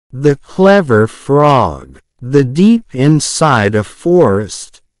The clever frog. The deep inside a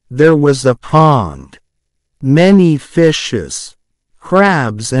forest, there was a pond. Many fishes,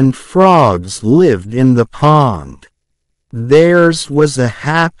 crabs and frogs lived in the pond. Theirs was a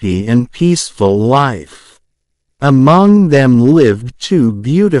happy and peaceful life. Among them lived two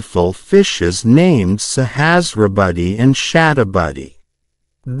beautiful fishes named Sahasrabuddy and Shatabuddy.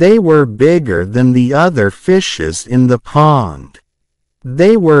 They were bigger than the other fishes in the pond.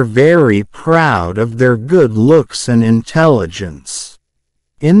 They were very proud of their good looks and intelligence.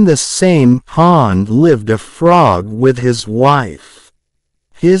 In the same pond lived a frog with his wife.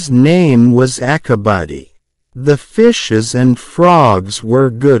 His name was Echebuddy. The fishes and frogs were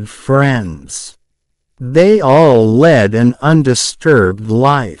good friends. They all led an undisturbed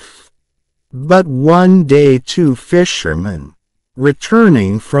life. But one day two fishermen,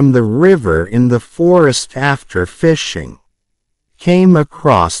 returning from the river in the forest after fishing, came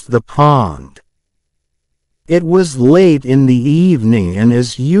across the pond. It was late in the evening and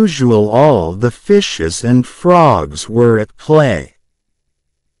as usual all the fishes and frogs were at play.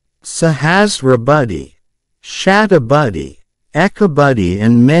 Sahasrabuddy, Shatabuddy, Echebuddy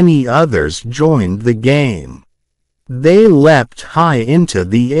and many others joined the game. They leapt high into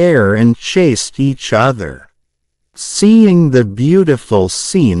the air and chased each other. Seeing the beautiful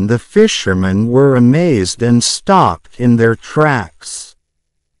scene, the fishermen were amazed and stopped in their tracks.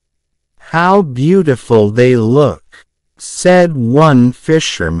 "How beautiful they look," said one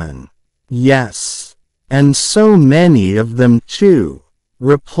fisherman. "Yes, and so many of them too,"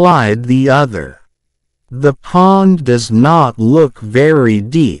 replied the other. "The pond does not look very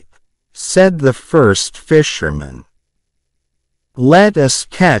deep," said the first fisherman. "Let us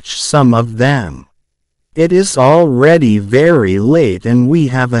catch some of them. It is already very late and we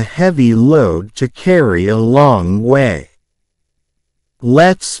have a heavy load to carry a long way.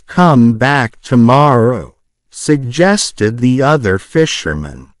 Let's come back tomorrow," suggested the other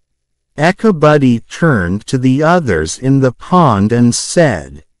fisherman. Echebuddy turned to the others in the pond and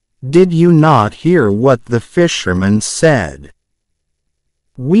said, "Did you not hear what the fisherman said?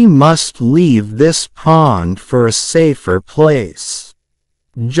 We must leave this pond for a safer place.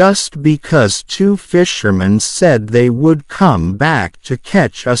 Just because two fishermen said they would come back to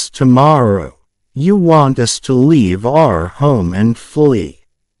catch us tomorrow, you want us to leave our home and flee.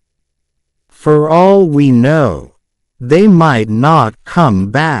 For all we know, they might not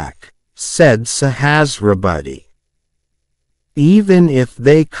come back," said Sahasrabuddy. "Even if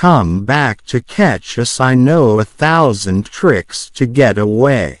they come back to catch us, I know 1,000 tricks to get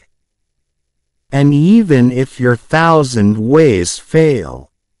away. And even if your 1,000 ways fail,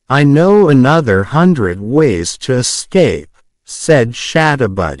 I know another 100 ways to escape," said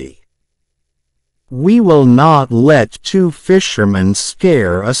Shatabuddy. "We will not let two fishermen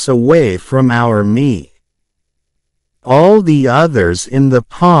scare us away from our meat." All the others in the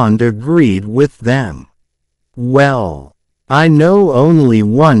pond agreed with them. "Well, I know only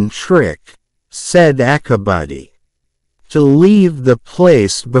one trick," said Echebuddy. "To leave the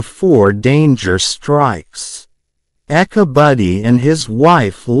place before danger strikes." Echebuddy and his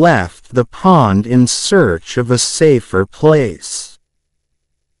wife left the pond in search of a safer place.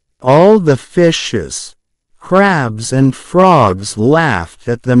 All the fishes, crabs and frogs laughed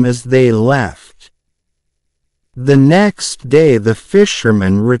at them as they left. The next day the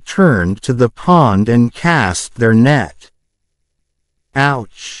fishermen returned to the pond and cast their net.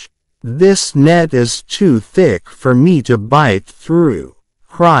 "Ouch! This net is too thick for me to bite through,"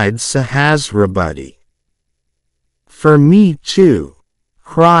 cried Sahasrabuddy. "For me too,"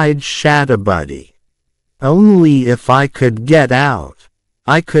 cried Shatabuddy. "Only if I could get out,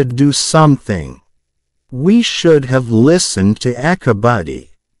 I could do something." "We should have listened to Echebuddy,"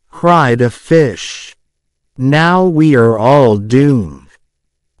 cried a fish. "Now we are all doomed."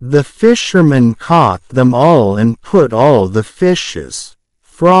 The fishermen caught them all and put all the fishes,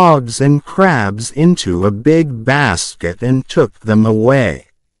 frogs and crabs into a big basket and took them away.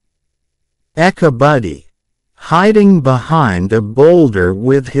 Echebuddy, hiding behind a boulder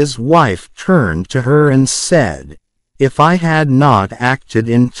with his wife, turned to her and said, "If I had not acted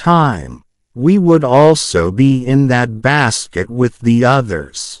in time, we would also be in that basket with the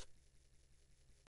others."